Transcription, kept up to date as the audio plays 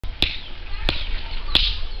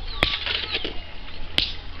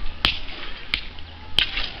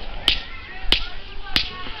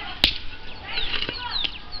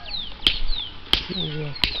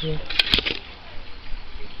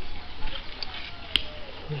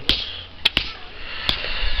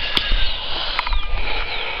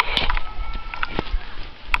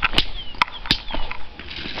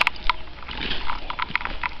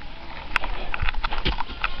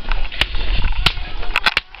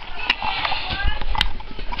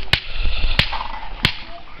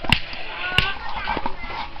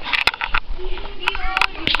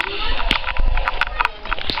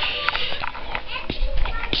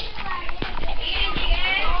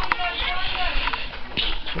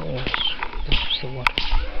So this is the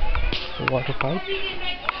water pipe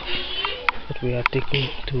that we are taking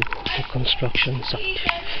to the construction site.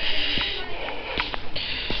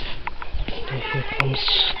 And here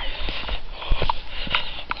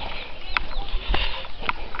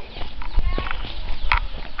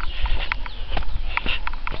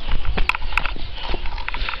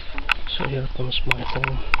comes my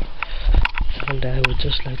home, and I would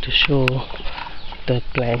just like to show the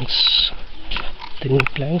planks, the new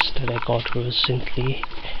planks that I got recently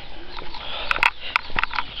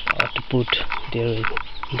to put there in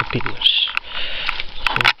the pillars.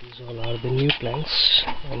 So these all are the new planks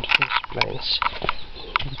and first planks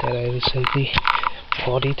that I recently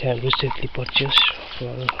got it and recently purchased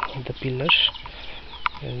for the pillars.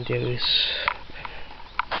 And there is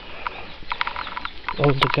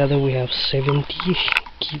altogether we have 70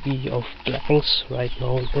 kb of planks right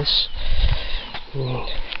now with this.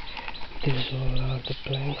 These all are the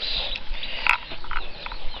planks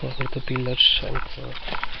for the pillars and for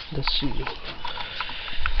the ceiling.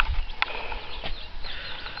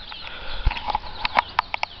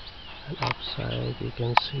 And outside you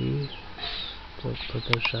can see the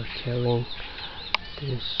brothers are carrying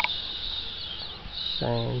these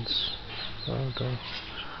sands for the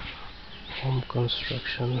home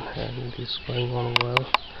construction, and this is going on well,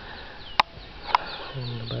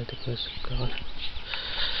 and by the grace of God.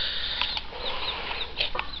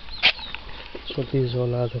 So these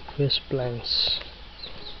all are the first plans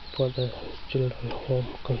for the children home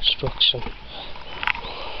construction.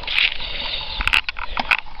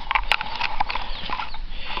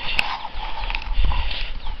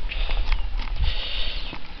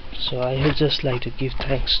 So I would just like to give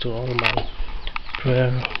thanks to all my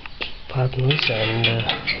prayer partners and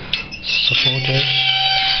supporters,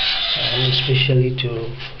 and especially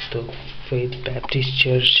to the Faith Baptist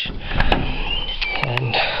Church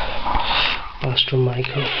and Pastor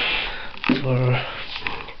Michael for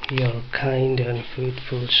your kind and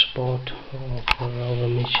faithful support for our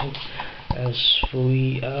mission, as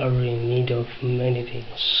we are in need of many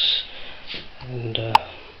things, and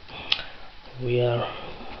we are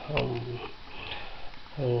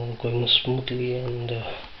going smoothly, and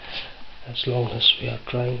as long as we are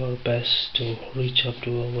trying our best to reach up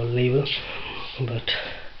to our level, but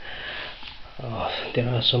there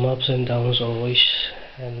are some ups and downs always,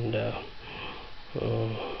 and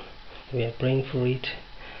we are praying for it.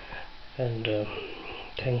 And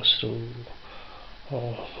thanks to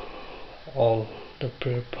all the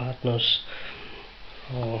prayer partners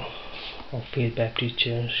of Faith Baptist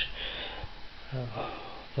Church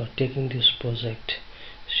for taking this project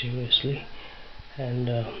seriously. And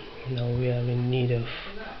now we are in need of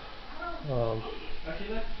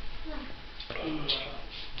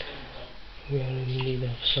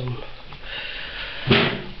some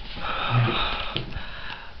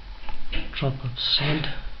drop of sand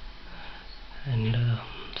and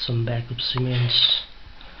some backup cements,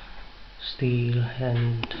 steel,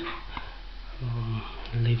 and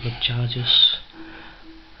labor charges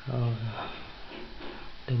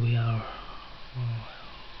that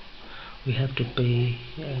we have to pay,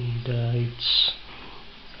 and it's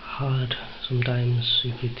hard sometimes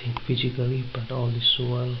if you think physically, but all is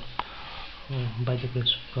well by the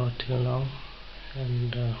grace of God till now.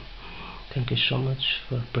 And thank you so much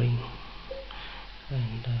for praying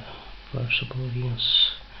and for supporting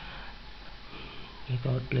us. May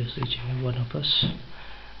God bless each and every one of us,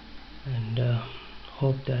 and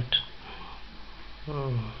hope that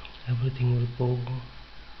everything will go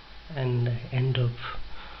and end up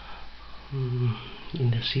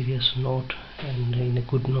in a serious note and in a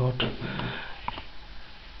good note,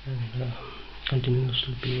 and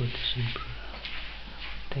continuously be with us in prayer.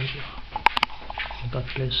 Thank you. May God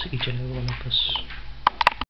bless each and every one of us.